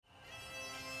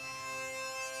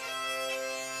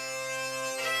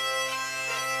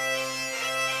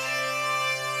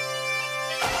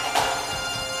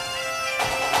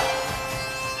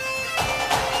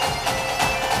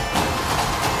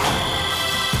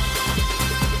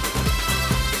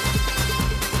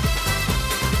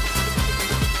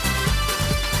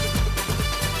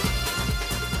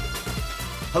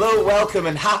Hello, welcome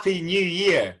and happy new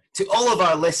year to all of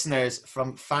our listeners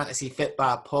from Fantasy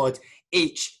Fitba Pod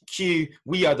HQ.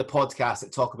 We are the podcast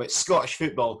that talk about Scottish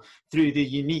football through the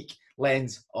unique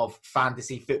lens of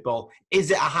fantasy football.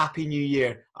 Is it a happy new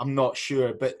year? I'm not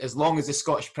sure, but as long as the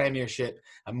Scottish Premiership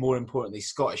and more importantly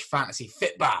Scottish Fantasy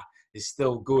Fitba is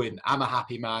still going, I'm a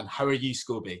happy man. How are you,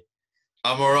 Scobie?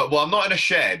 I'm all right. Well, I'm not in a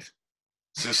shed,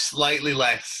 so slightly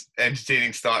less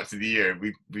entertaining start to the year.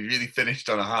 We really finished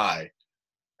on a high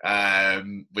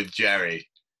with Jerry.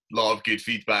 A lot of good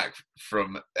feedback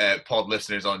from pod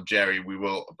listeners on Jerry. We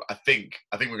will. I think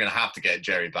we're going to have to get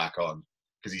Jerry back on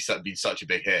because he's been such a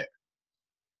big hit.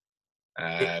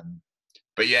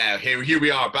 But yeah, here we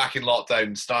are back in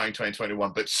lockdown, starting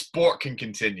 2021. But sport can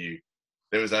continue.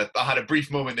 I had a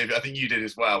brief moment. I think you did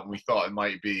as well. When we thought it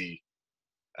might be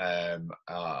an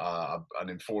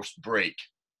enforced break.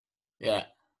 Yeah.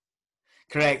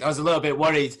 Correct. I was a little bit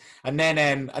worried, and then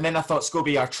I thought,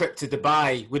 Scobie, our trip to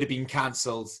Dubai would have been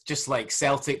cancelled, just like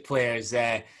Celtic players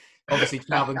obviously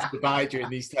travelling to Dubai during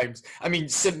these times. I mean,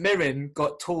 St Mirren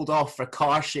got told off for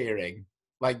car sharing,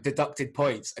 like deducted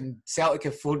points, and Celtic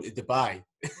have flown to Dubai.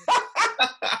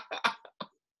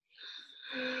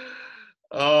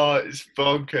 Oh, it's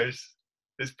bonkers!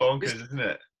 It's bonkers, isn't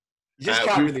it? You just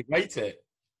can't really write it.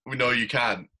 No, you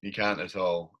can't. You can't at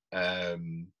all.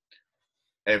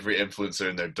 Every influencer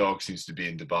and their dog seems to be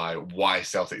in Dubai. Why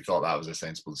Celtic thought that was a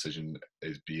sensible decision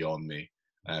is beyond me.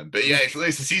 But yeah, it's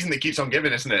the season that keeps on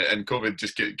giving, isn't it? And COVID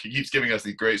just keeps giving us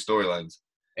these great storylines.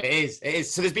 It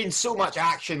is. So there's been so much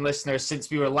action, listeners,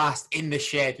 since we were last in the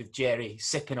shed with Jerry,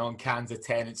 sipping on cans of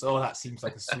 10. That seems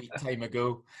like a sweet time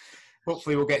ago.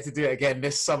 Hopefully we'll get to do it again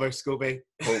this summer, Scobie.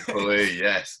 Hopefully,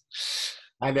 yes.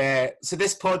 And so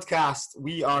this podcast,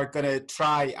 we are going to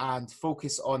try and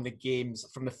focus on the games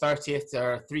from the 30th.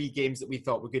 There are 3 games that we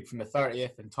thought were good from the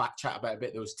 30th and chat about a bit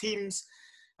of those teams.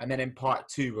 And then in part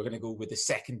 2, we're going to go with the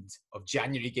 2nd of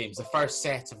January games, the first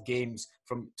set of games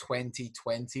from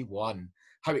 2021.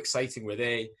 How exciting were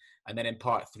they? And then in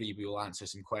part 3, we will answer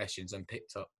some questions and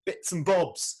picked up bits and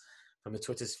bobs from the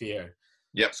Twitter sphere.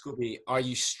 Yep. Scobie, are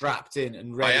you strapped in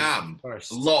and ready? I am.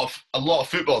 First? A lot of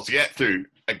football to get through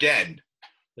again.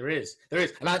 There is.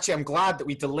 And actually, I'm glad that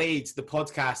we delayed the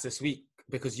podcast this week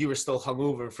because you were still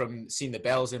hungover from seeing the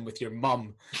Bells in with your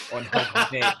mum on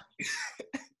Holiday.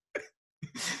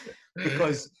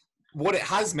 Because what it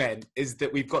has meant is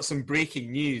that we've got some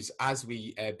breaking news as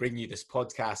we bring you this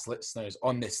podcast, listeners,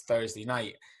 on this Thursday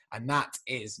night. And that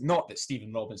is not that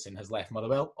Stephen Robinson has left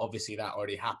Motherwell. Obviously, that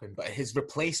already happened. But his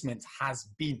replacement has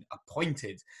been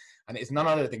appointed. And it is none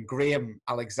other than Graham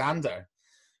Alexander.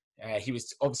 He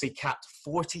was obviously capped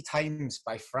 40 times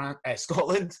by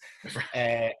Scotland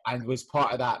and was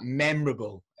part of that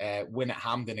memorable win at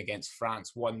Hampden against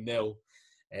France, 1-0.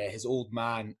 His old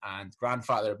man and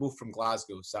grandfather are both from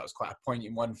Glasgow, so that was quite a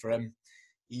poignant one for him.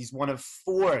 He's one of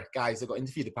 4 guys that got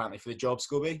interviewed apparently for the job,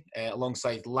 Scobie,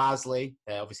 alongside Lasley,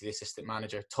 obviously the assistant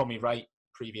manager, Tommy Wright,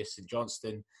 previous St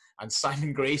Johnstone, and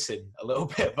Simon Grayson, a little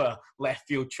bit of a left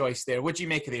field choice there. What do you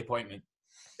make of the appointment?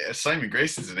 Yeah, Simon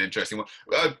Grayson's an interesting one.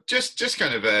 Just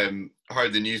kind of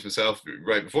heard the news myself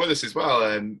right before this as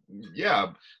well.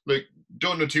 Yeah, look,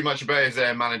 don't know too much about his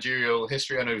managerial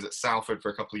history. I know he was at Salford for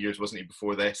a couple of years, wasn't he,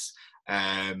 before this?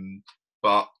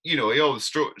 But, he always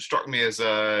struck me as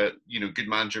a, good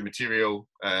manager material,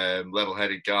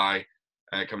 level-headed guy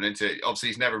coming into it. Obviously,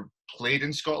 he's never played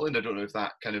in Scotland. I don't know if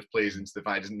that kind of plays into the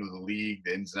fact he doesn't know the league,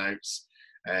 the ins and outs.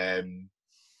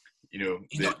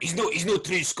 He's no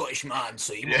true Scottish man,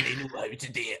 so he won't know how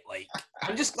to do it. Like,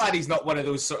 I'm just glad he's not one of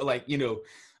those sort of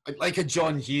like a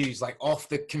John Hughes, like off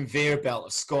the conveyor belt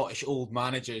of Scottish old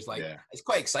managers. Like, It's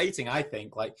quite exciting, I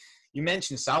think. Like you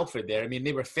mentioned Salford there. I mean,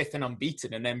 they were 5th and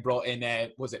unbeaten, and then brought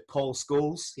in was it Paul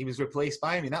Scholes? He was replaced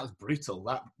by. I mean, that was brutal.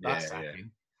 That's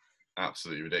happening.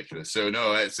 Absolutely ridiculous. So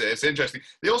no, it's interesting.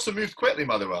 They also moved quickly,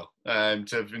 Motherwell, to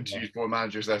have interviewed 4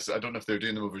 managers. I don't know if they're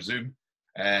doing them over Zoom.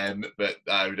 But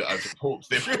I would hope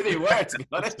they were, to be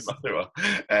honest,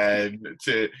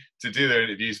 to do their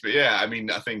interviews. But yeah, I mean,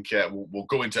 I think we'll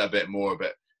go into it a bit more.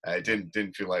 But it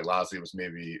didn't feel like Lasley was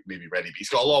maybe ready. But he's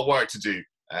got a lot of work to do.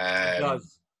 He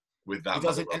does. With that, he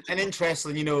does. And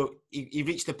interestingly, he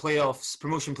reached the playoffs,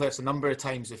 promotion playoffs a number of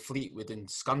times with Fleetwood and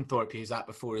Scunthorpe. He was at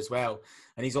before as well,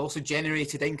 and he's also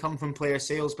generated income from player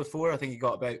sales before. I think he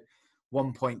got about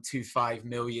 1.25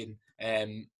 million.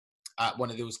 At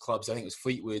one of those clubs, I think it was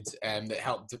Fleetwood, that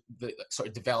helped sort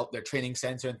of develop their training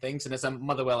centre and things. And as a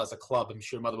Motherwell as a club, I'm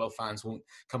sure Motherwell fans won't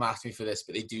come after me for this,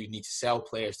 but they do need to sell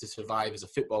players to survive as a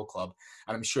football club.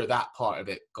 And I'm sure that part of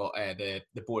it got the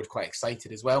board quite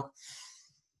excited as well.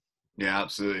 Yeah,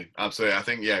 absolutely. Absolutely. I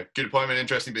think, yeah, good appointment,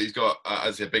 interesting, but he's got,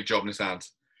 as I say, a big job in his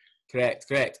hands.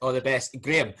 Correct. All the best.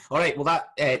 Graham. All right, well,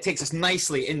 that takes us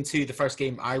nicely into the first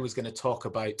game I was going to talk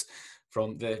about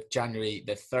from the January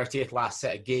the 30th, last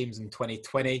set of games in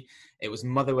 2020. It was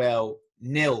Motherwell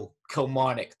 0,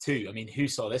 Kilmarnock 2. I mean, who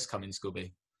saw this coming,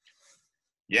 Scobie?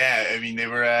 Yeah, I mean, they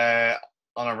were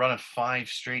on a run of 5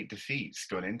 straight defeats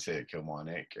going into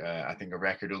Kilmarnock. I think a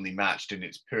record only matched in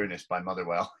its poorness by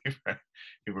Motherwell,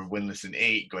 who were winless in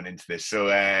 8 going into this.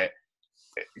 So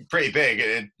pretty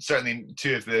big. Certainly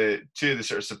two of the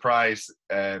sort of surprise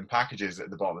packages at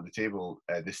the bottom of the table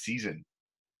this season.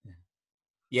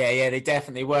 Yeah, they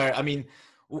definitely were. I mean,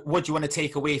 what do you want to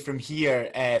take away from here,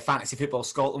 fantasy football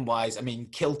Scotland wise? I mean,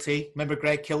 Kiltie, remember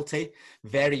Greg Kiltie?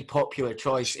 Very popular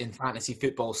choice in fantasy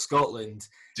football Scotland.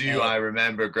 Do I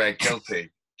remember Greg Kiltie,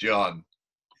 John?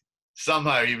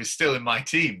 Somehow he was still in my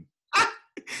team.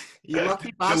 You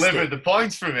lucky bastard. Delivered the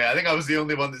points for me. I think I was the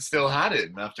only one that still had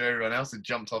him after everyone else had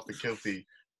jumped off the Kiltie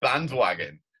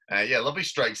bandwagon. Yeah, lovely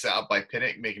strike set up by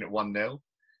Pinnock, making it 1-0.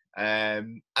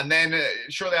 And then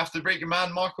shortly after the break, your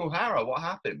man Mark O'Hara, what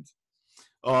happened?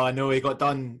 Oh no, he got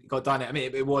done. I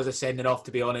mean, it was a sending off,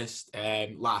 to be honest.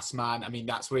 Last man. I mean,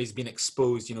 that's where he's been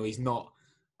exposed. You know, he's not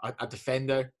a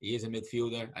defender. He is a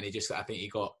midfielder, and I think he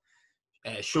got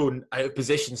shown out of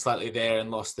position slightly there and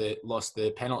lost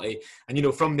the penalty. And you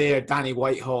know, from there, Danny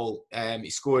Whitehall, he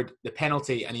scored the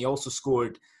penalty, and he also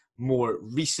scored more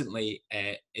recently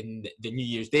in the New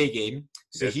Year's Day game.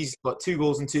 So yes. He's got 2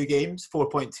 goals in 2 games,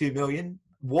 4.2 million.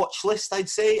 Watch list, I'd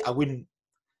say. I wouldn't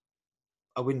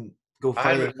go further.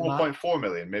 I had 4.4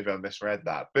 million. Maybe I misread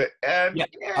that, but yeah.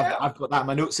 I've got that in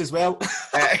my notes as well.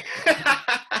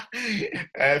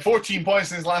 14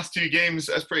 points in his last 2 games.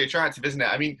 That's pretty attractive, isn't it?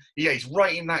 I mean, yeah, he's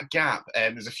right in that gap.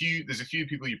 There's a few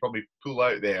people you probably pull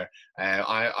out there.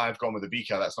 I've gone with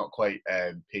Abika. That's not quite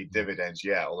paid dividends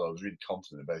yet, although I was really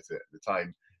confident about it at the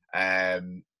time.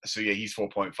 So yeah, he's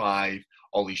 4.5.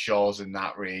 Ollie Shaw's in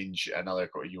that range. Another,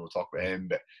 you will talk about him,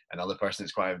 but another person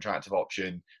that's quite an attractive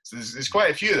option. So there's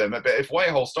quite a few of them. But if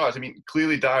Whitehall starts, I mean,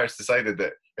 clearly Dyer's decided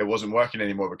that it wasn't working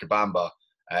anymore with Kabamba,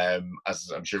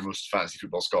 as I'm sure most fantasy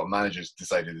football Scotland managers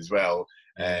decided as well.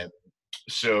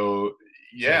 So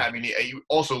yeah, I mean, he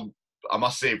also, I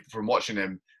must say, from watching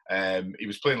him, he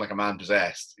was playing like a man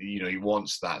possessed. You know, he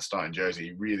wants that starting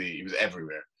jersey. He was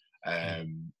everywhere.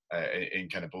 In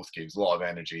kind of both games, a lot of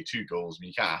energy, 2 goals. I mean,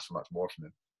 you can't ask for much more from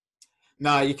him.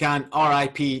 No, you can't.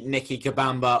 R.I.P. Nicky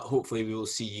Kabamba. Hopefully, we will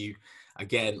see you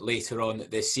again later on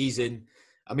this season.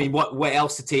 I mean, what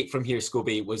else to take from here,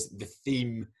 Scobie, was the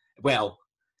theme. Well,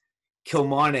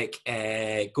 Kilmarnock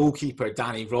goalkeeper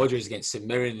Danny Rogers against St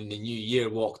Mirren in the new year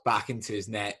walked back into his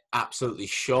net. Absolutely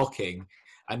shocking.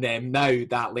 And then now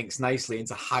that links nicely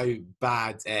into how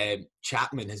bad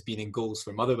Chapman has been in goals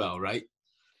for Motherwell, right?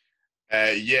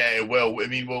 Yeah, it will. I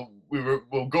mean,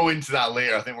 we'll go into that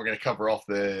later. I think we're going to cover off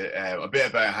a bit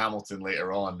about Hamilton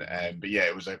later on. But yeah,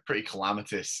 it was a pretty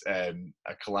calamitous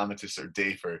sort of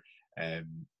day for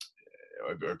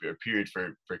or period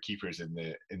for keepers in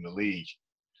the league.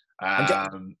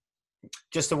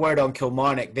 Just a word on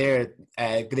Kilmarnock there.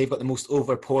 They've got the most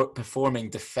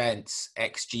overperforming defence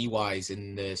XG wise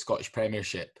in the Scottish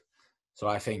Premiership. So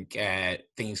I think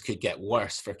things could get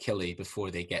worse for Killie before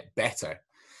they get better.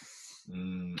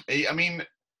 I mean,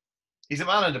 he's a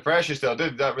man under pressure still.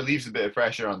 That relieves a bit of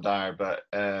pressure on Dyer, but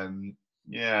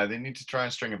yeah, they need to try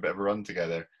and string a bit of a run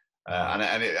together.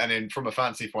 And from a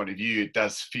fancy point of view, it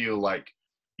does feel like,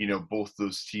 you know, both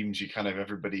those teams, you kind of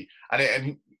everybody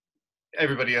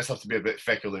else have to be a bit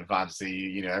fickle in fantasy.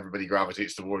 You know, everybody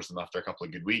gravitates towards them after a couple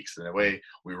of good weeks. In a way,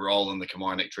 we were all on the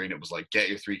Kilmarnock train. It was like, get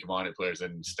your 3 Kilmarnock players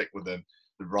in and stick with them.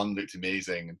 The run looked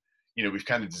amazing. And, you know, we've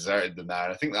kind of deserted them now.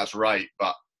 And I think that's right,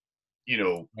 but you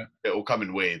know, it will come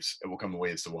in waves. So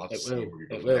we'll have to see.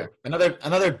 It will.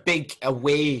 Another big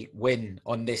away win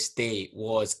on this day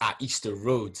was at Easter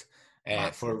Road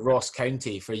for Ross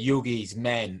County, for Yogi's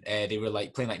men. They were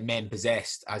like playing like men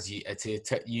possessed, as you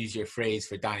to use your phrase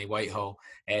for Danny Whitehall.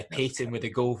 Payton with a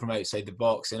goal from outside the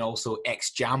box, and also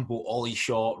ex-Jambo Ollie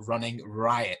Shaw running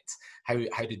riot. How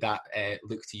did that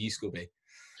look to you, Scobie?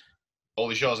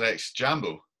 Ollie Shaw's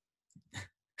ex-Jambo.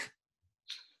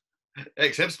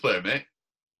 Ex-Hibs player, mate.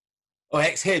 Oh,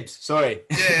 ex-Hibs, sorry.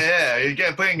 Yeah, he's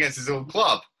playing against his own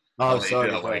club. Oh,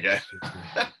 sorry.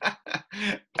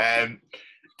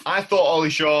 I thought Ollie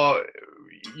Shaw,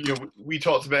 you know, we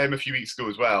talked about him a few weeks ago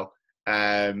as well,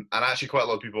 and actually quite a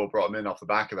lot of people brought him in off the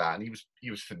back of that, and he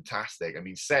was fantastic. I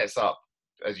mean, sets up,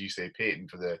 as you say, Payton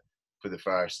for the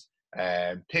first.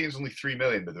 Payton's only 3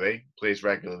 million, by the way, plays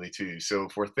regularly too. So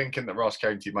if we're thinking that Ross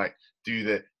County might do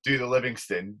the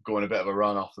Livingston, go on a bit of a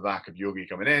run off the back of Yogi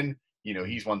coming in,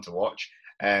 he's one to watch.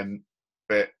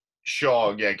 But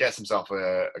Shaw, gets himself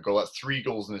a goal. That's 3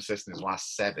 goals and assists in his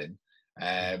last 7.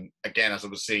 Again, as I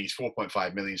was saying, he's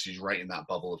 4.5 million, so he's right in that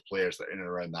bubble of players that are in and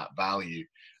around that value.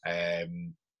 They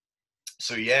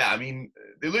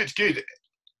looked good,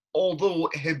 although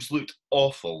Hibs looked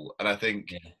awful, and I think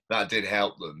that did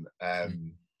help them.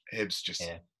 Hibs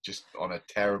just on a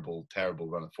terrible, terrible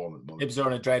run of form at the moment. Hibs are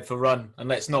on a dreadful run, and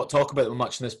let's not talk about them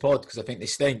much in this pod because I think they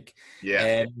stink.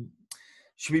 Yeah.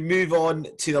 Should we move on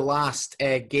to the last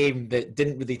game that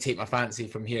didn't really take my fancy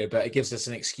from here, but it gives us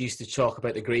an excuse to talk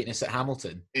about the greatness at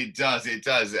Hamilton? It does.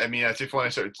 I mean, I just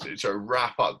want to sort of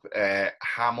wrap up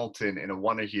Hamilton in a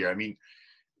wonder here. I mean,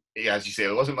 as you say,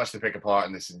 there wasn't much to pick apart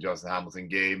in this St Johnstone Hamilton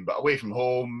game, but away from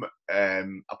home,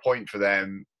 a point for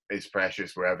them is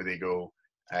precious wherever they go.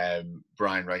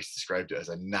 Brian Rice described it as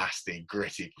a nasty,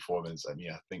 gritty performance. I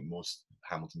mean, I think most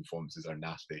Hamilton performances are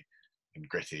nasty and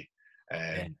gritty.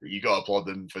 You got to applaud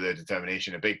them for their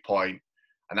determination. A big point,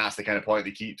 and that's the kind of point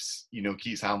that keeps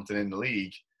Hamilton in the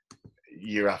league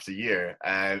year after year.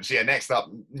 Next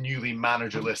up, newly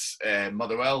managerless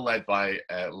Motherwell, led by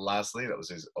Lasley. That was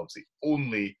his obviously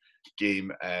only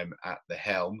game at the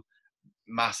helm.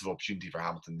 Massive opportunity for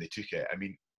Hamilton. They took it. I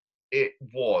mean, it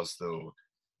was though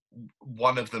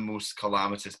one of the most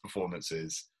calamitous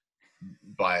performances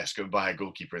by a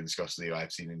goalkeeper in the Scottish League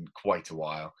I've seen in quite a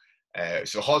while.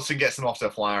 So Hodgson gets them off to a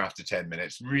flyer after 10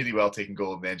 minutes. Really well taken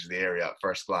goal in the edge of the area at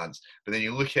first glance. But then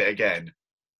you look at it again,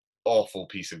 awful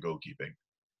piece of goalkeeping.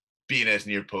 Beanez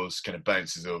near post kind of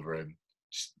bounces over him.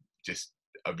 Just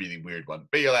a really weird one.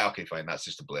 But you're like, okay, fine, that's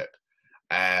just a blip.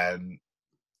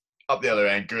 Up the other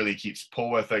end, Gurley keeps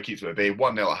Polworth there, keeps it at bay.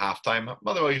 1-0 at half-time.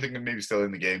 Motherwell, you're thinking maybe still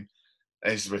in the game.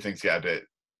 And this is where things get a bit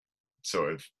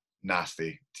sort of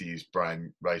nasty, to use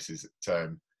Brian Rice's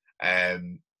term.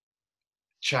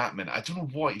 Chapman, I don't know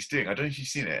what he's doing. I don't know if you've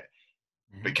seen it,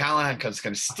 but Callahan comes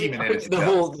kind of steaming in. The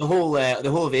whole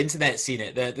of the internet's seen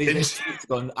it. The tweet's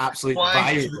gone absolutely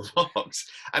viral.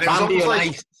 And it was almost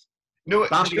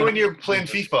like when you're playing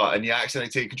FIFA and you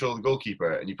accidentally take control of the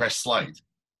goalkeeper and you press slide.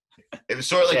 It was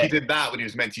sort of like he did that when he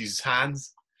was meant to use his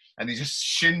hands, and he just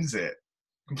shins it.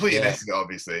 Completely missing it,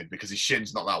 obviously, because his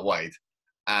shin's not that wide,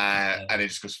 and it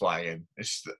just goes flying in.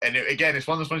 It's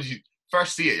one of those ones you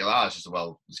first see it, you're like, it's a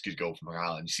good goal from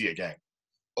Callahan. You see it again.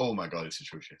 Oh my God, it's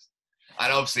atrocious.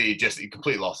 And obviously, he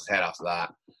completely lost his head after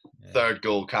that. Yeah. Third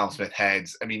goal, Callum Smith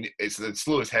heads. I mean, it's the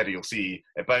slowest header you'll see.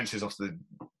 It bounces off the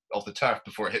turf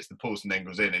before it hits the post and then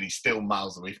goes in, and he's still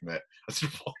miles away from it. That's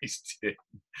what he's doing.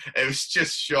 It was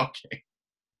just shocking.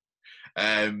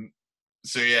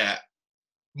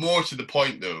 More to the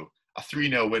point though, a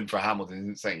 3-0 win for Hamilton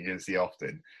isn't something you're going to see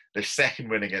often. Their second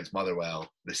win against Motherwell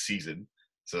this season.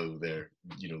 So their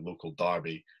local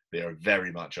derby, they are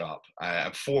very much up.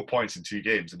 And 4 points in 2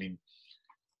 games. I mean,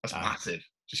 that's massive.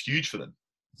 Just huge for them.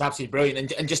 It's absolutely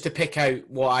brilliant. And just to pick out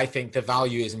what I think the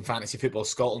value is in Fantasy Football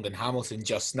Scotland and Hamilton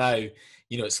just now,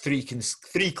 it's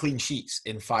 3 clean sheets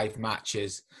in 5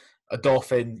 matches. A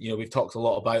Dauphin, we've talked a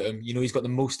lot about him. He's got the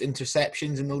most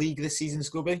interceptions in the league this season,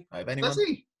 Scobie, out of anyone. Does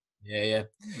he? Yeah.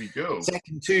 Here we go.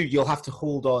 Second 2, you'll have to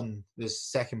hold on. There's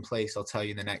second place, I'll tell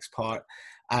you in the next part.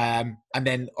 And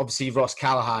then obviously Ross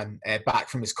Callahan, back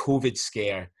from his COVID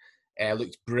scare,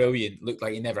 looked brilliant. Looked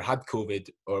like he never had COVID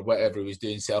or whatever he was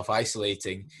doing,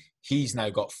 self-isolating. He's now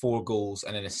got 4 goals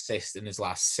and an assist in his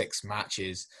last 6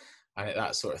 matches. And at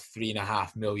that sort of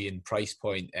 $3.5 million price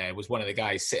point, was one of the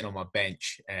guys sitting on my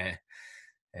bench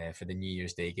for the New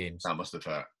Year's Day games. That must have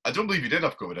hurt. I don't believe he did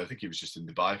have COVID. I think he was just in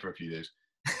Dubai for a few days.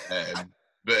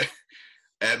 But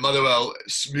Motherwell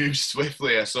moved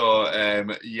swiftly. I saw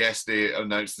yesterday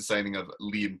announced the signing of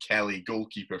Liam Kelly,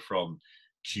 goalkeeper from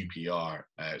QPR.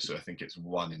 So I think it's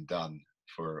one and done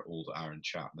for old Aaron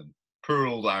Chapman. Poor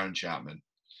old Aaron Chapman.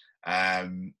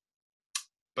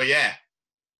 But yeah,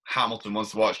 Hamilton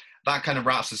wants to watch. That kind of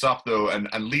wraps us up though, and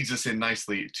leads us in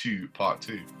nicely to part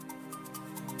 2.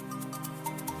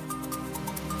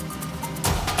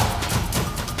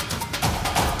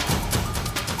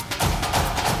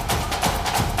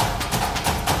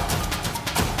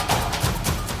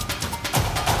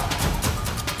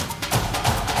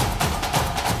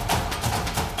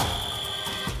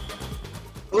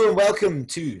 Hello and welcome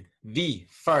to the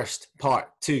first part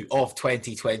 2 of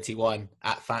 2021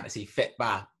 at Fantasy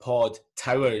Fitba Pod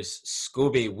Towers.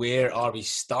 Scobie, where are we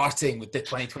starting with the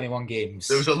 2021 games?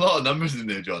 There was a lot of numbers in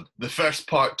there, John. The first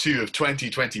part 2 of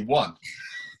 2021.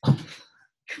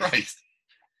 Christ.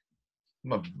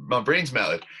 My brain's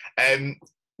melted.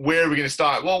 Where are we going to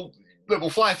start? Well, look, we'll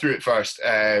fly through it first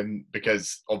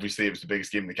because obviously it was the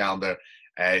biggest game in the calendar.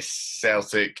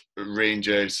 Celtic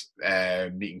Rangers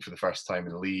meeting for the first time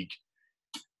in the league.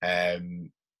 The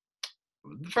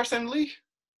first time in the league?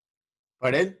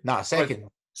 Pardon? No, second.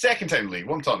 Second time in the league.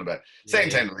 What I'm talking about.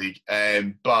 Second time in the league.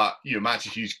 But match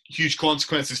of huge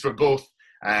consequences for both.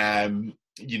 There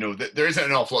isn't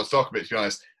an awful lot to talk about, to be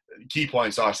honest. Key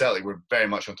points are Celtic were very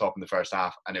much on top in the first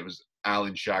half, and it was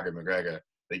Alan Shagger McGregor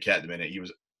that kept them in it. He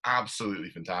was absolutely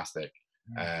fantastic,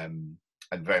 and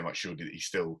very much showed that he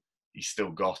still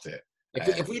got it.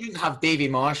 If we didn't have Davy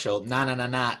Marshall, Davy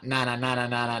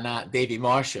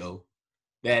Marshall,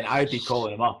 then I would be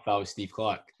calling him up if I was Steve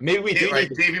Clarke. Maybe we do. Right,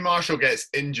 Davy Marshall gets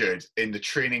injured in the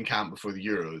training camp before the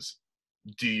Euros.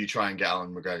 Do you try and get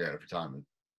Alan McGregor out of retirement?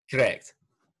 Correct.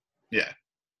 Yeah.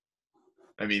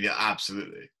 I mean, yeah,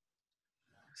 absolutely.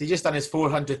 He just done his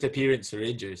 400th appearance for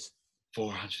Rangers.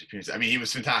 400 appearances. I mean, he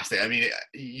was fantastic. I mean,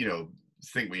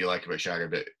 think what you like about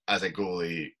Shagger, but as a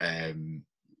goalie,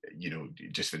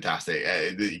 just fantastic.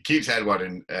 He keeps Edward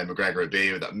and McGregor at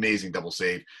bay with that amazing double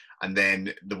save. And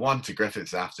then the one to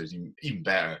Griffiths after is even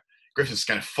better. Griffiths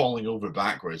kind of falling over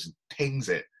backwards and pings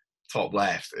it top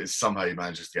left. Is somehow he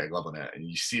manages to get a glove on it. And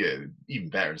you see it even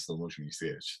better in slow motion when you see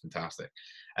it. It's just fantastic.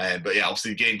 But yeah,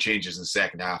 obviously the game changes in the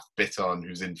second half. Bitton,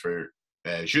 who's in for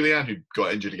Julian, who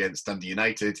got injured against Dundee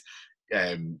United,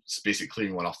 basically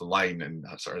clearing one off the line, and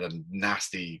that sort of a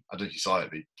nasty, I don't know if you saw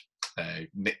it, they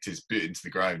nicked his boot into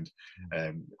the ground.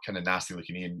 Kind of nasty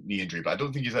looking knee injury, but I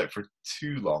don't think he's out for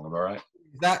too long, am I right?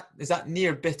 Is that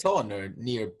near bit on or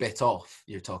near bit off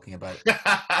you're talking about?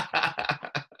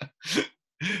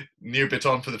 Near bit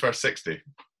on for the first 60.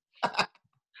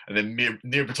 And then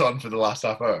near bit on for the last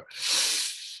half hour.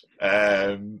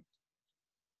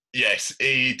 Yes,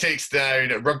 he takes down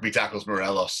rugby tackles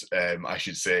Morelos, I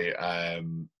should say,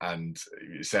 and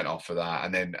sent off for that.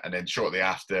 And then shortly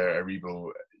after,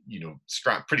 Aribo,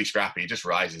 pretty scrappy, just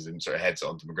rises and sort of heads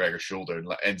onto McGregor's shoulder and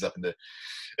ends up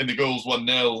in the goals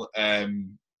 1-0.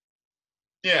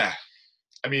 Yeah,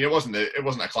 I mean, it wasn't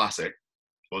a classic,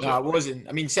 was it? No, it wasn't.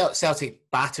 I mean, Celtic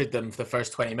battered them for the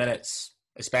first 20 minutes,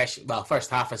 especially. Well, first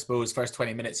half, I suppose. First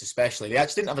 20 minutes, especially. They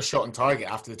actually didn't have a shot on target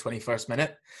after the 21st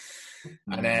minute.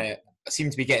 And seemed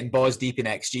to be getting balls deep in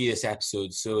XG this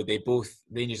episode. So they both,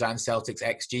 Rangers and Celtic's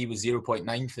XG was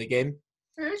 0.9 for the game.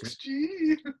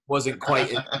 XG wasn't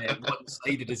quite as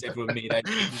one-sided as everyone made out.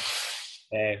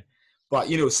 But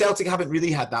Celtic haven't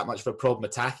really had that much of a problem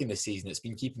attacking this season. It's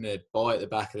been keeping the ball at the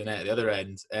back of the net at the other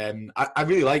end. I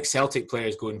really like Celtic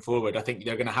players going forward. I think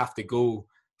they're going to have to go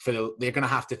they're going to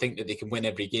have to think that they can win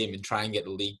every game and try and get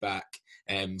the league back.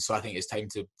 So I think it's time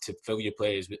to fill your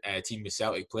players with team with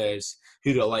Celtic players.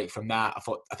 Who do I like from that?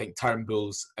 I think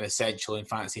Turnbull's an essential in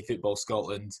fantasy football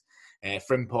Scotland.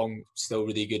 Frimpong still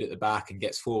really good at the back and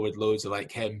gets forward loads. I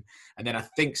like him. And then I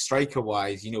think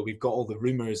striker-wise, we've got all the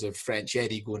rumours of French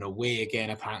Eddie going away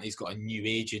again. Apparently he's got a new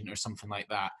agent or something like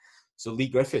that. So Lee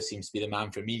Griffiths seems to be the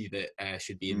man for me that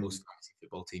should be in most fantasy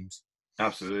football teams.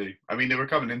 Absolutely. I mean, they were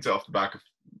coming into it off the back of,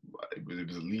 it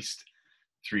was at least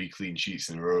 3 clean sheets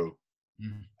in a row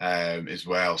as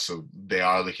well. So they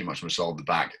are looking much more solid at the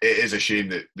back. It is a shame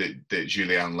that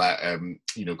Julian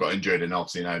got injured, and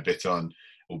obviously now Bitton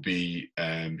will be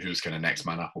who's kind of next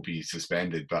man up will be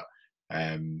suspended, but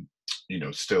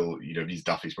still these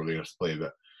Duffy's probably going to play.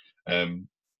 But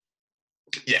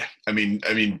yeah, I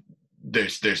mean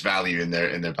there's value in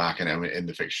their back and in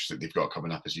the fixtures that they've got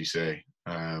coming up, as you say.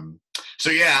 So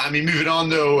yeah, I mean, moving on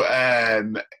though,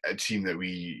 a team that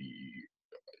we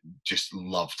just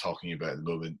love talking about at the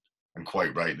moment, and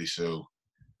quite rightly so.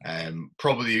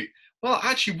 Probably, well,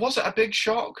 actually, was it a big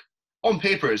shock? On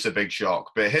paper, it's a big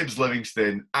shock, but Hibs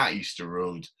Livingston at Easter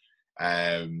Road.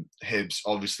 Hibs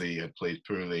obviously had played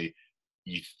poorly.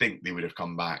 You think they would have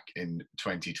come back in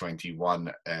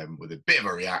 2021 with a bit of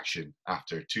a reaction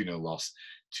after a 2-0 loss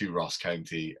to Ross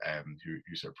County,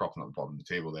 who sort of propping up the bottom of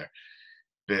the table there.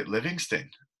 But Livingston,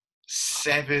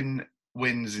 7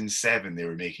 wins in 7 they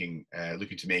were making,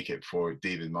 looking to make it for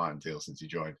David Martindale since he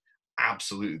joined.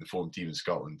 Absolutely the form team in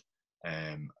Scotland.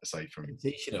 Aside from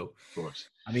sensational, of course.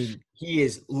 I mean, he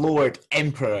is Lord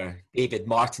Emperor David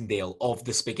Martindale of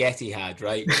the Spaghetti Had,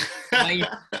 right? 9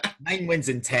 wins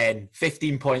in 10,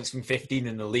 15 points from 15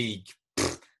 in the league.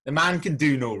 The man can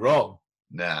do no wrong.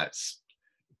 Nah,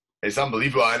 it's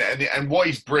unbelievable, and what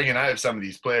he's bringing out of some of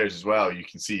these players as well. You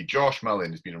can see Josh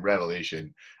Mullen has been a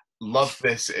revelation. Love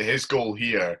this. His goal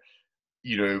here,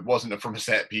 it wasn't from a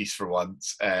set piece for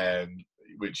once.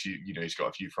 Which he's got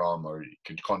a few from, or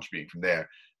contributing from there.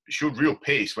 It showed real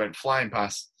pace, went flying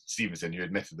past Stevenson, who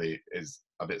admittedly is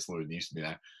a bit slower than he used to be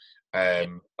now.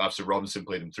 after Robinson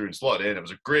played him through and slotted in. It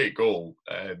was a great goal,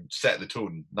 set the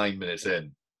tone 9 minutes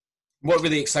in. What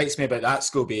really excites me about that,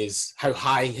 Scobie, is how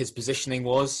high his positioning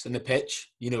was in the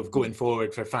pitch. Going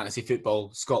forward for fantasy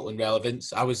football Scotland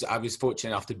relevance. I was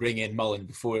fortunate enough to bring in Mullen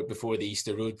before the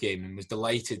Easter Road game, and was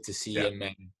delighted to see him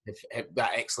that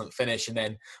excellent finish, and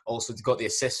then also got the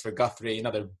assist for Guthrie,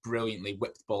 another brilliantly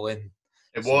whipped ball in.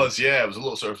 It was a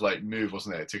little sort of like move,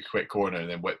 wasn't it? It took a quick corner and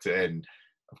then whipped it in.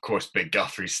 Of course, big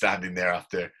Guthrie standing there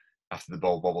after the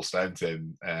ball bobbles down to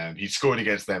him. He scored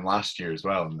against them last year as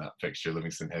well in that fixture,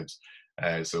 Livingston Hibs.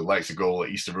 So likes a goal at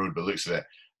Easter Road, but looks at it.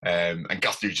 And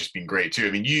Guthrie's just been great too.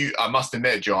 I mean, I must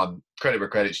admit, John, credit where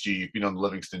credit's due. You've been on the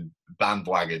Livingston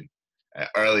bandwagon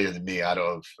earlier than me. I've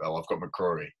got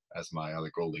McCrory as my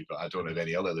other goalie, but I don't have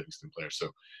any other Livingston players. So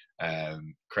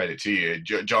credit to you.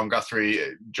 John Guthrie,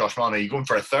 Josh Mann, are you going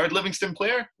for a third Livingston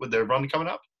player with their run coming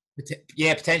up?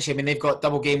 Yeah, potentially. I mean, they've got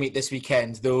double game week this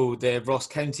weekend, though the Ross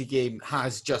County game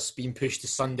has just been pushed to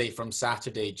Sunday from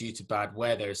Saturday due to bad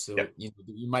weather. So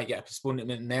you might get a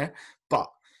postponement in there. But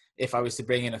if I was to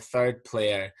bring in a third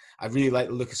player, I really like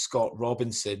the look of Scott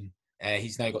Robinson.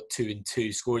 He's now got 2 and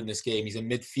 2 scored in this game. He's a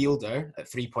midfielder at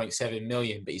 3.7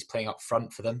 million, but he's playing up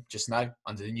front for them just now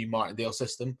under the new Martindale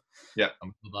system. Yeah,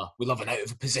 we love an out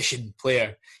of position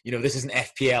player. This isn't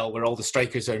FPL where all the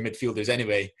strikers are midfielders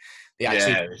anyway. They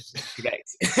actually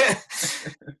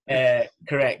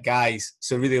correct guys.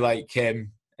 So really like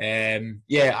him.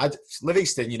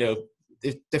 Livingston.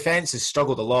 The defence has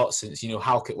struggled a lot since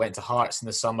Halkett went to Hearts in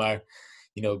the summer.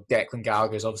 Declan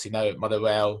Gallagher's obviously now at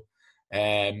Motherwell.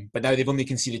 But now they've only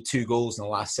conceded 2 goals in the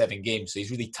last 7 games, so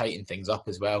he's really tightened things up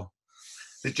as well.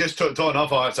 They've just talked off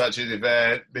Hearts, actually.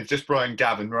 They've just brought in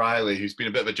Gavin Riley, who's been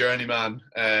a bit of a journeyman.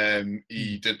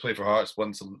 He did play for Hearts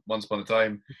once upon a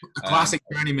time. A classic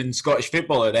journeyman Scottish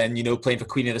footballer then, playing for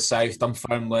Queen of the South,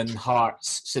 Dunfermline,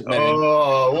 Hearts, St Mirren.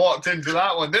 Oh, walked into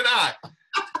that one, didn't I?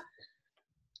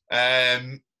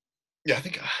 I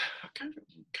think...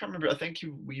 can't remember. I think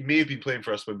he may have been playing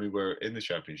for us when we were in the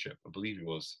Championship. I believe he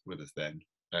was with us then.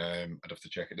 I'd have to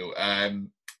check it though.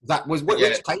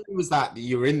 Which time was that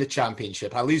you were in the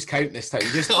Championship? I lose count this time.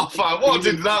 I walked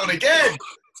into that one again.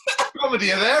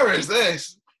 Comedy of errors,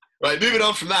 this. Right, moving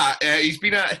on from that. He's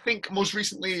been I think most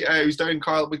recently he was down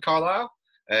with Carlisle.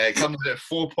 Comes in at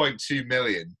 4.2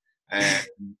 million.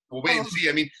 We'll wait and see.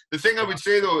 I mean, the thing I would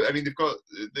say though, I mean, they've got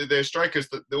their strikers.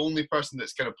 The only person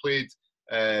that's kind of played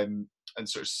and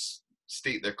sort of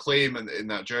state their claim in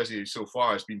that jersey so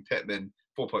far has been Pittman,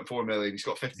 4.4 million. He's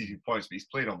got 52 points, but he's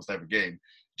played almost every game.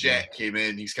 Jet came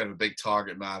in. He's kind of a big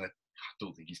target man. I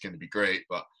don't think he's going to be great,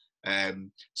 but there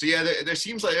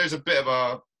seems like there's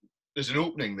an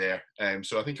opening there.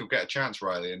 So I think he'll get a chance,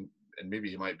 Riley, and maybe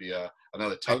he might be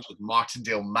another touch with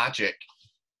Martindale magic.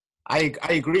 I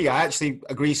agree. I actually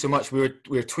agree so much. We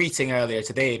were tweeting earlier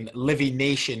today, and Livy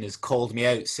Nation has called me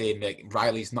out saying that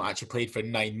Riley's not actually played for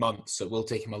 9 months, so it will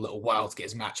take him a little while to get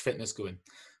his match fitness going.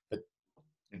 But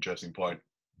interesting point.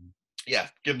 Yeah,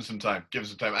 give him some time. And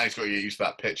he's got to get used to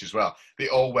that pitch as well. The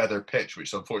all-weather pitch,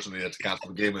 which unfortunately they had to cancel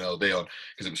the game the other day on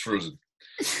because it was frozen.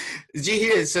 Did you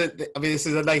hear? So, I mean, this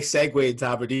is a nice segue into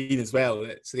Aberdeen as well.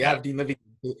 So the Aberdeen Livy,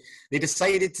 they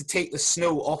decided to take the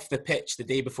snow off the pitch the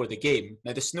day before the game.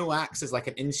 Now, the snow acts as like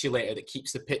an insulator that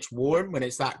keeps the pitch warm when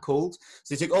it's that cold.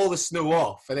 So they took all the snow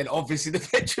off, and then obviously the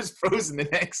pitch was frozen the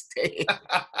next day.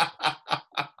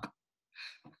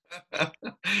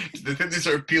 They think they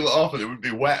sort of peel it off and it would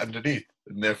be wet underneath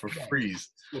and therefore freeze.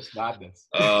 It's just madness.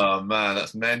 Oh man,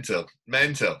 that's mental.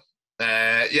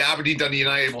 Aberdeen Dundee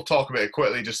United. We'll talk about it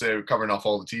quickly, just covering off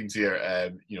all the teams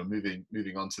here.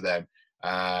 Moving on to them.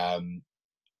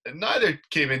 Neither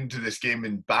came into this game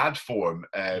in bad form.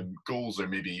 Goals are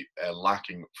maybe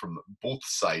lacking from both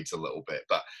sides a little bit,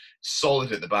 but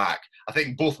solid at the back. I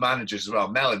think both managers as well.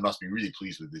 Mellon must be really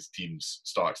pleased with his team's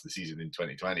start to the season in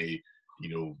 2020.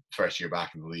 First year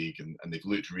back in the league, and they've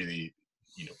looked really,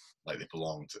 like they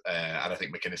belonged. And I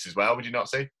think McInnes as well. Would you not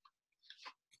say?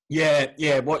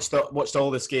 Yeah. Watched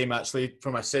all this game actually for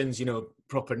my sins.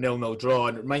 Proper 0-0 draw,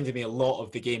 and it reminded me a lot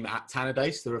of the game at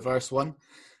Tannadice, the reverse one.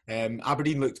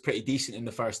 Aberdeen looked pretty decent in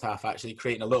the first half, actually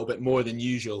creating a little bit more than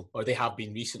usual, or they have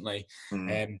been recently.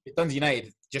 Dundee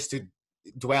United, just to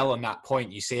dwell on that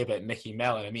point you say about Mickey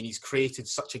Mellon. I mean, he's created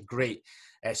such a great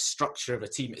structure of a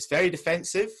team. It's very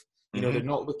defensive. They're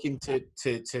not looking to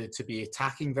be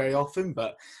attacking very often,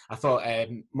 but I thought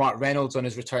Mark Reynolds on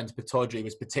his return to Pittodrie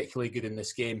was particularly good in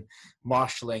this game,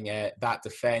 marshalling that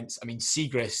defence. I mean,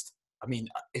 Siegrist,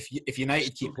 if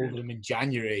United keep holding him in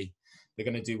January, they're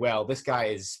going to do well. This guy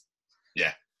is...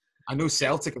 Yeah. I know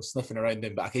Celtic are sniffing around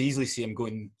him, but I could easily see him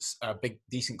going a big,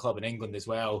 decent club in England as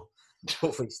well.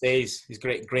 Hopefully he stays. He's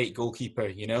a great goalkeeper,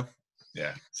 you know.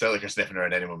 Yeah, Celtic are sniffing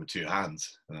around anyone with two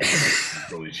hands. But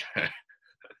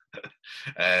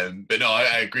no,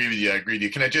 I agree with you.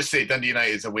 Can I just say, Dundee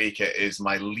United's away kit is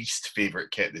my least favourite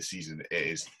kit this season. It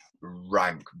is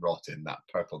rank rotten, that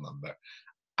purple number.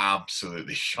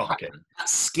 Absolutely shocking. That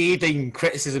scathing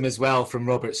criticism as well from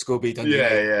Robert Scobie. Dundee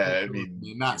United. Yeah. I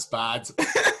mean, that's bad.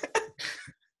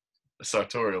 A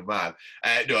sartorial man.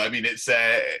 No, I mean, it's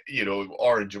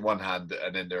orange in one hand,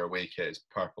 and then their away kit is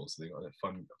purple, so they got a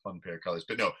fun pair of colours.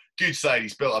 But no, good side.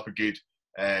 He's built up a good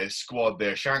squad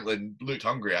there. Shanklin looked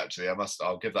hungry, actually.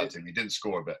 I'll give that to him. He didn't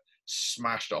score, but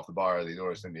smashed off the bar of the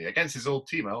doors, didn't he? Against his old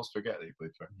team. I always forget that he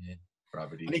played for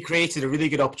Aberdeen. And he created a really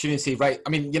good opportunity, right?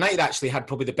 I mean, United actually had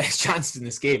probably the best chances in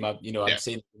this game. I'm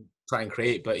saying try and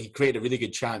create, but he created a really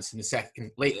good chance in the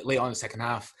second, late on in the second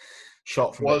half.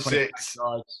 Shot from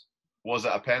was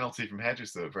it a penalty from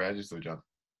Hedges though, John?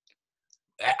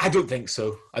 I don't think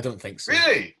so.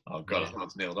 Really? Oh god, I thought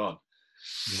it's nailed on.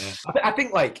 Yeah, I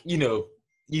think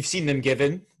you've seen them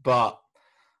given, but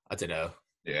I don't know.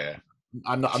 Yeah,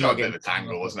 I'm not getting a bit of a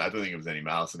tangle, wasn't it? I don't think it was any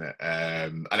malice in it.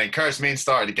 And then Curtis Main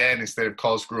started again instead of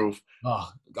Cosgrove.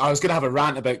 Oh, I was going to have a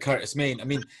rant about Curtis Main. I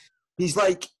mean, he's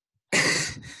like,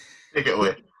 take it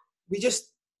away. We just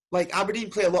Aberdeen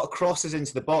play a lot of crosses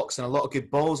into the box and a lot of good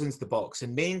balls into the box,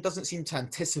 and Main doesn't seem to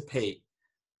anticipate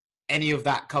any of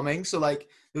that coming. So there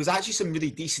was actually some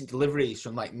really decent deliveries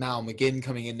from Niall McGinn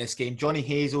coming in this game. Johnny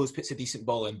Hayes always puts a decent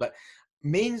ball in, but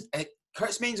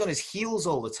Curtis Main's on his heels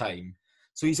all the time.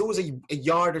 So he's always a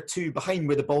yard or two behind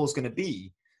where the ball's going to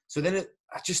be. So then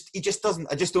I just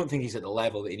don't think he's at the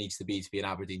level that he needs to be an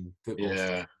Aberdeen football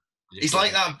star. He's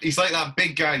like that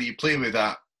big guy that you play with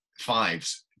at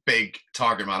fives, big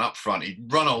target man up front.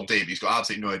 He'd run all day, but he's got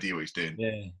absolutely no idea what he's doing.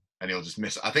 Yeah. And he'll just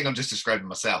miss. I think I'm just describing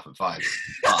myself at fives.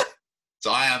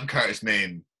 So I am Curtis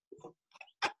Main.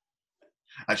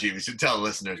 Actually, we should tell the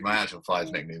listeners my actual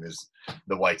fives nickname is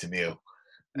the White and Neil.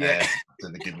 To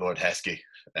the good Lord Heskey.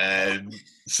 But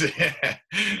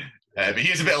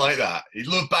he's a bit like that. He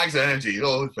loves bags of energy. He's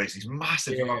all over the place. He's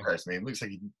massive. Curtis Main. Looks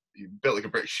like he built like a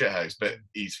brick shithouse, but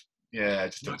he's I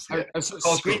just don't see it.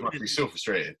 Cosgrove must be so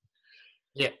frustrated.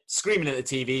 Yeah, screaming at the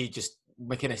TV, just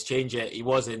McInnes change it. He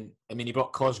wasn't. I mean, he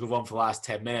brought Cosgrove on for the last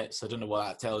 10 minutes. I don't know what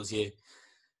that tells you.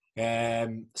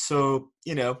 So,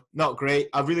 not great.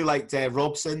 I really liked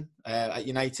Robson at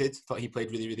United. Thought he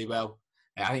played really, really well.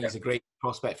 I think he's a great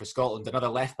prospect for Scotland. Another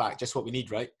left back, just what we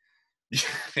need, right? Yeah,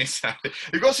 exactly.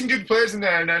 They've got some good players in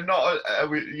there, and they're not.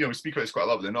 We speak about this quite a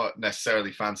lot, but they're not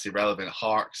necessarily fancy relevant.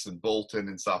 Harks and Bolton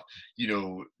and stuff.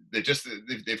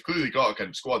 They've clearly got a kind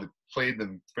of squad. They've played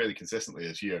them fairly consistently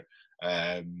this year.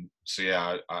 So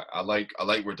yeah, I like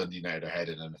where Dundee United are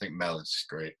headed, and I think Mellon's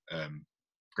great.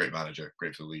 Great manager,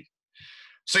 great for the league.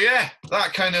 So yeah,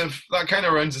 that kind of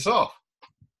rounds us off.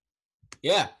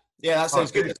 Yeah, that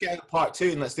sounds good. Let's get into part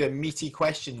 2 and let's do meaty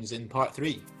questions in part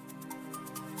 3.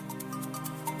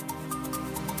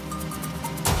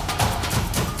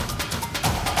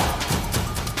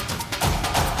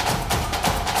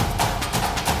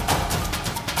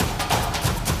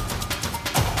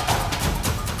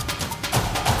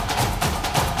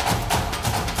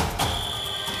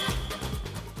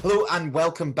 Hello and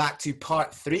welcome back to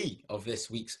part 3 of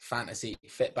this week's Fantasy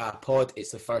Fitbah pod.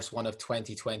 It's the first one of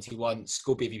 2021.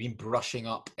 Scobie, have you been brushing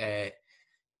up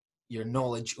your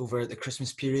knowledge over the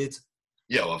Christmas period?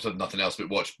 Yeah, well, I've done nothing else but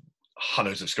watch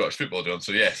hundreds of Scottish football, John,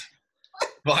 so yes.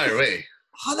 Fire away.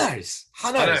 Hunters.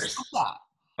 Love that.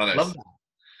 Love that.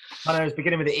 Hunters,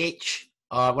 beginning with the H.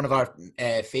 One of our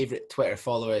favourite Twitter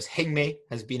followers, Hingmei,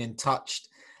 has been in touch,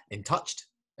 and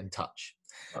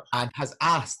has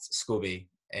asked Scobie,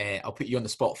 I'll put you on the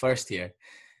spot first here.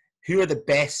 Who are the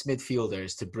best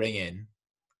midfielders to bring in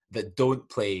that don't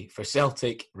play for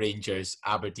Celtic, Rangers,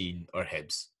 Aberdeen or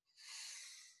Hibs?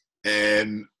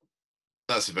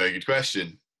 That's a very good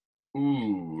question.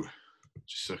 Ooh,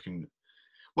 just looking.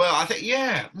 Well, I think,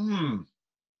 yeah.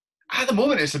 At the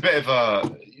moment, it's a bit of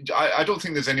a. I don't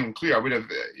think there's anyone clear. I would have,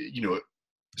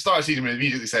 start of the season, we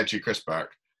immediately said to Chris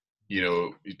Burke,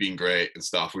 he's been great and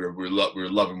stuff. We were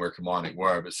loving where Kilmarnock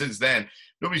were, but since then,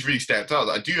 nobody's really stepped up.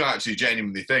 I do actually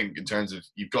genuinely think, in terms of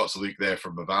you've got to look there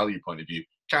from a value point of view.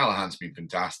 Callahan's been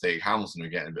fantastic. Hamilton are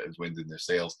getting a bit of wind in their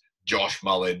sails. Josh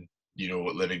Mullen,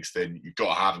 at Livingston, you've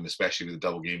got to have him, especially with the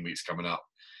double game weeks coming up.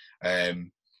 I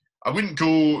wouldn't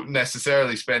go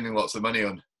necessarily spending lots of money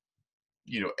on,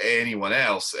 anyone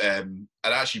else. I'd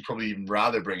actually probably even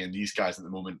rather bring in these guys at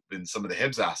the moment than some of the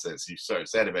Hibs assets you've sort of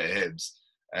said about Hibs.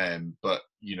 But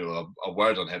a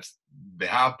word on Hibs, they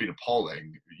have been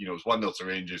appalling. It was 1-0 to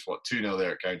Rangers, 2-0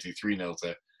 there at County,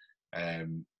 3-0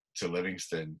 to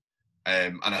Livingston.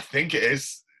 and I think it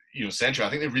is, central. I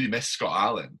think they really miss Scott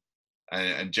Allen,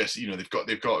 and just they've got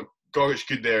Gogic,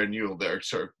 Good there, and Newell that are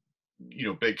sort of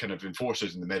big kind of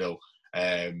enforcers in the middle.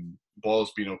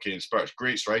 Ball's been okay in spurts,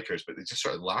 great strikers, but they're just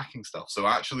sort of lacking stuff. So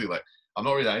actually, like, I'm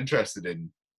not really that interested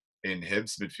in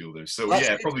Hibs midfielders. So That's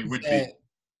yeah, it probably would be.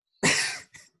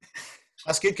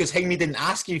 That's good because Hingme didn't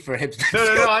ask you for Hibs.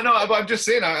 No, I know, but I'm just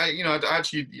saying, I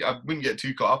wouldn't get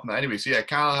too caught up in that anyway. So yeah,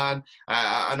 Callahan,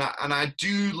 and I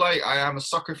am a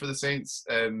sucker for the Saints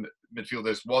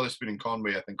midfielders. Wotherspoon and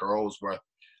Conway, I think, are always worth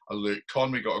a look.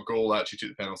 Conway got a goal, actually took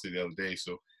the penalty the other day,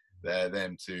 so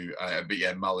them too. But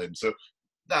yeah, Mullen. So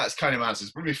that's kind of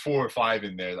answers. Probably 4 or 5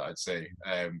 in there that I'd say.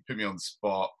 Put me on the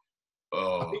spot.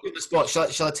 I'll put you on the spot.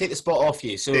 Shall I take the spot off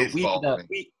you? So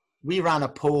we ran a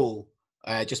poll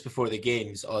just before the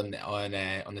games on the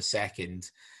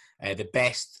 2nd. The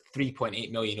best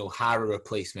 3.8 million O'Hara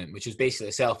replacement, which was basically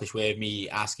a selfish way of me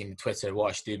asking Twitter what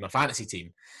I should do with my fantasy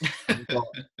team. We got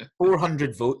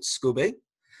 400 votes, Scooby.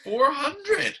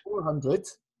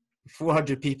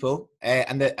 400 people,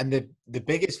 and the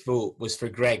biggest vote was for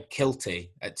Greg Kiltie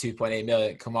at 2.8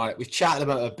 million. Kamara, we've chatted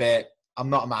about it a bit.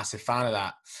 I'm not a massive fan of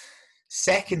that.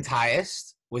 Second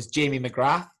highest was Jamie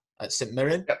McGrath at St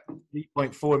Mirren,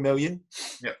 3.4 million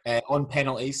on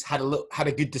penalties. Had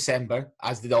a good December,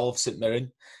 as did all of St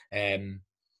Mirren.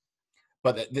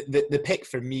 But the pick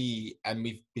for me, and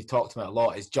we've talked about it a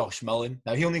lot, is Josh Mullen.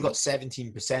 Now, he only got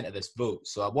 17% of this vote,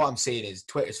 so what I'm saying is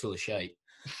Twitter's full of shite.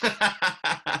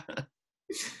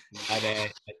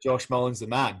 And Josh Mullen's the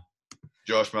man.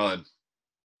 Josh Mullen.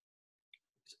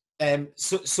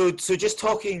 So just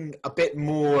talking a bit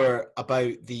more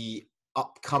about the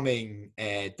upcoming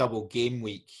double game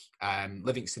week.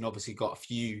 Livingston obviously got a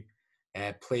few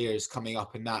players coming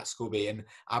up in that, Scobie, and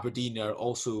Aberdeen are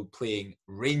also playing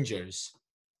Rangers.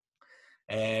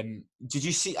 Did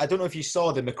you see? I don't know if you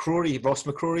saw the Ross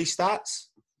McCrory stats.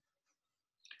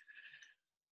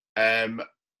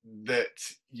 That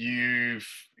you've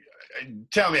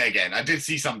tell me again. I did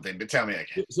see something, but tell me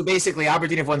again. So basically,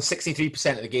 Aberdeen have won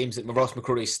 63% of the games that Ross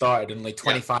McCrory started, and only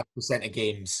 25% of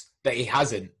games that he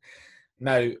hasn't.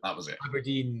 Now, that was it.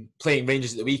 Aberdeen playing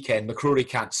Rangers at the weekend. McCrory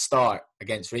can't start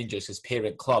against Rangers, his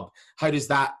parent club. How does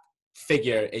that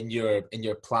figure in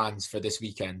your plans for this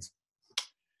weekend?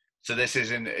 So this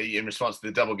is in response to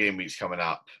the double game weeks coming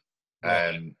up.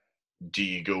 Do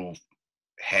you go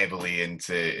heavily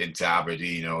into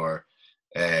Aberdeen or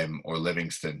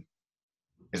Livingston?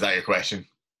 Is that your question?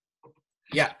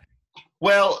 Yeah.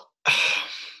 Well,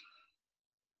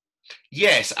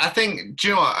 yes, I think. Do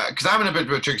you know what? Because I'm in a bit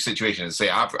of a tricky situation. To say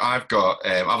I've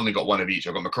only got one of each.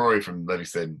 I've got McCrory from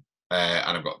Livingston,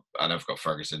 and I've got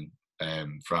Ferguson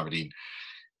from Aberdeen.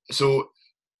 So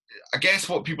I guess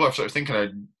what people are sort of thinking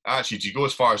are actually, do you go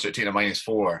as far as sort of taking a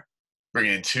 -4,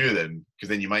 bringing in 2 of them, because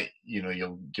then you might,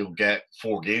 you'll get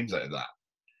 4 games out of that.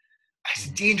 It's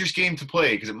a dangerous game to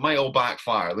play because it might all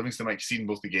backfire. Livingston might concede in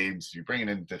both the games. If you're bringing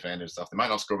in defenders stuff, they might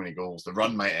not score many goals. The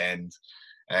run might end.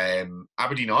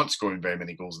 Aberdeen aren't scoring very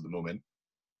many goals at the moment,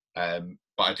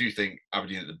 but I do think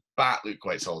Aberdeen at the back look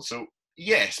quite solid. So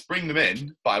yes, bring them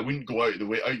in, but I wouldn't go out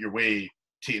your way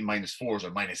taking -4s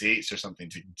or -8s or something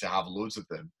to have loads of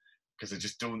them, because I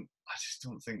just don't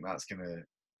think that's going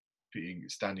to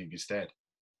stand in good stead.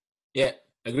 Yeah,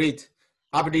 agreed.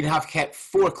 Aberdeen have kept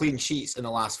 4 clean sheets in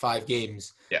the last 5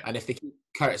 games. Yeah. And if they keep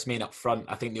Curtis Main up front,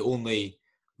 I think the only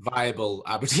viable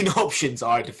Aberdeen options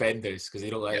are defenders, because they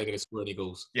don't like they're going to score any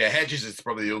goals. Yeah, Hedges is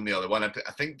probably the only other one.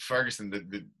 I think Ferguson,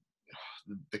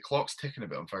 the clock's ticking a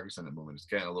bit on Ferguson at the moment. It's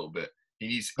getting a little bit.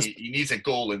 He needs a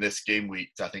goal in this game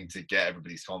week, I think, to get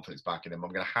everybody's confidence back in him.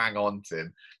 I'm going to hang on to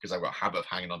him because I've got a habit of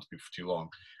hanging on to people for too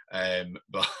long.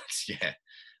 But yeah,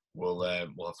 we'll have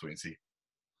to wait and see.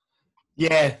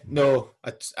 Yeah, no,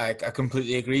 I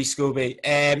completely agree, Scobie.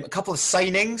 A couple of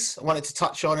signings I wanted to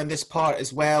touch on in this part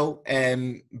as well.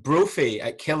 Brophy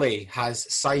at Killie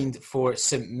has signed for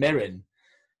St Mirren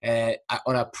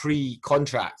on a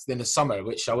pre-contract in the summer,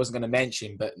 which I wasn't going to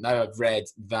mention, but now I've read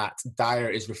that Dyer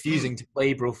is refusing to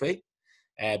play Brophy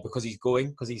because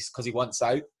he wants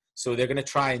out. So they're going to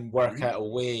try and work out a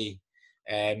way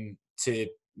to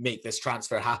make this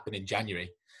transfer happen in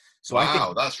January. So wow, I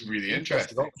think that's really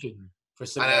interesting. Option.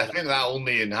 And I think that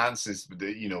only enhances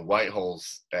the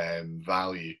Whitehall's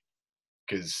value,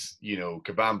 because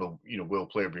Kabamba will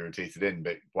player be rotated in,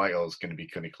 but Whitehall's going to be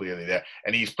kind of clearly there,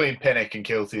 and he's playing Pinnock and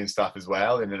Kiltie and stuff as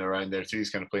well, in and around there too.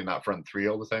 He's kind of playing that front 3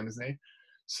 all the time, isn't he?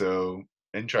 So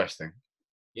interesting.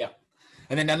 Yeah,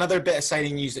 and then another bit of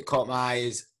signing news that caught my eye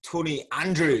is Tony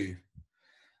Andrew,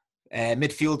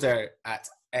 midfielder at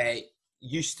Let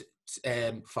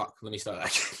me start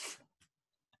that.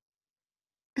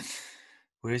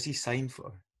 Where is he signed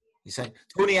for? He signed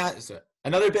Tony Andrew.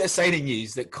 Another bit of signing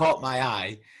news that caught my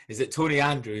eye is that Tony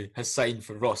Andrew has signed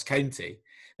for Ross County.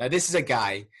 Now, this is a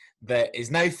guy that is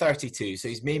now 32, so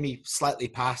he's maybe slightly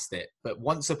past it. But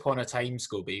once upon a time,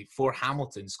 Scobie, for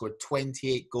Hamilton, scored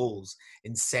 28 goals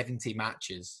in 70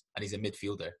 matches, and he's a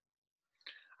midfielder.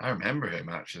 I remember him,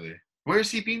 actually. Where has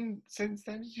he been since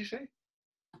then, did you say?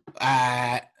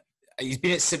 He's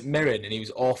been at St Mirren, and he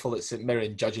was awful at St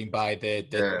Mirren, judging by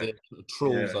the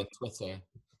trolls on Twitter.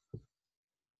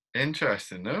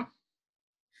 Interesting, no?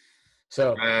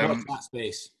 So, watch that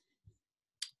space.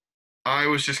 I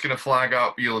was just going to flag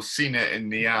up, you'll have seen it in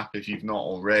the app if you've not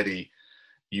already.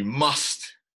 You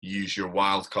must use your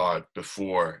wild card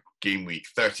before game week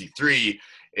 33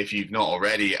 if you've not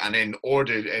already. And in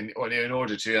order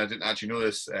to, I didn't actually know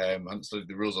this, I hadn't studied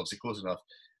the rules obviously close enough,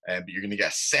 but you're going to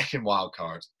get a second wild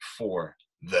card for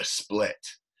the split.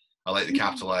 I like the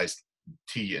capitalized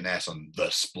T and S on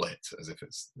the split as if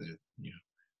it's the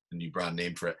new brand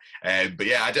name for it. But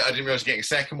yeah, I didn't realize getting a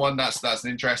second one. That's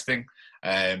an interesting,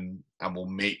 and we'll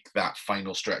make that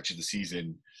final stretch of the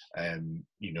season, a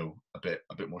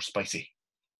bit more spicy.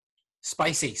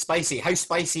 Spicy. How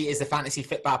spicy is the Fantasy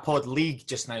Fitbar Pod League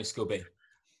just now, Scobie?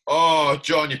 Oh,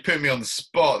 John, you put me on the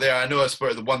spot there. I know that's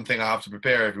part of the one thing I have to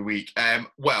prepare every week.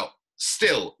 Well,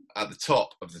 still at the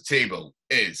top of the table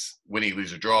is winning,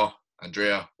 lose or draw.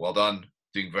 Andrea, well done,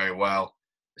 doing very well,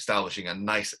 establishing a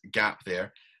nice gap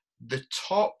there. The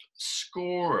top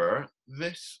scorer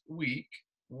this week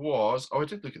was... Oh, I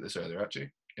did look at this earlier,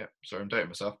 actually. Yeah, sorry, I'm doubting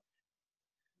myself.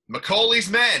 Macaulay's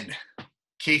Men.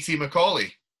 Katie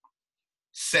Macaulay.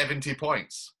 70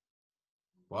 points.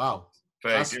 Wow.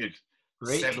 Very good.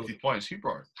 Great. 70 points. Who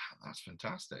brought that? That's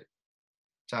fantastic.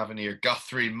 Tavernier,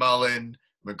 Guthrie, Mullen,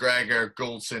 McGregor,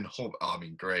 Goldson, Hope. Oh, I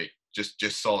mean, great. Just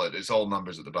solid. It's all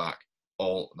numbers at the back.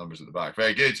 All numbers at the back.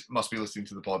 Very good. Must be listening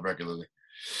to the pod regularly.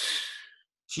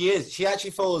 She is. She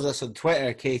actually follows us on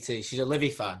Twitter, Katie. She's a Livy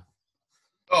fan.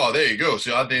 Oh, there you go.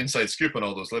 So you had the inside scoop on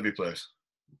all those Livy players.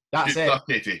 That's good it. stuff,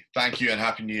 Katie. Thank you and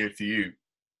Happy New Year to you.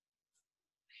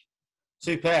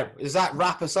 Superb. Does that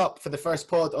wrap us up for the first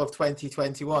pod of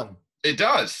 2021? It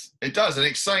does. It does. An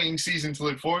exciting season to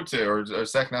look forward to, or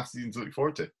second half season to look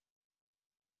forward to.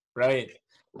 Right.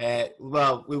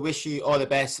 Well, we wish you all the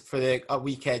best for the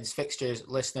weekend's fixtures.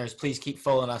 Listeners, please keep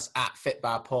following us at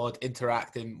Fitbar Pod,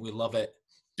 interacting. We love it.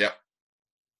 Yep.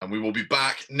 And we will be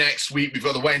back next week. We've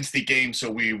got the Wednesday game, so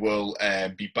we will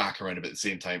be back around about the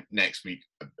same time next week,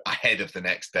 ahead of the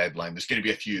next deadline. There's going to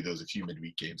be a few of those, a few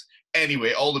midweek games.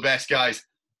 Anyway, all the best, guys.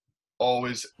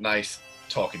 Always nice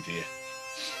talking to you.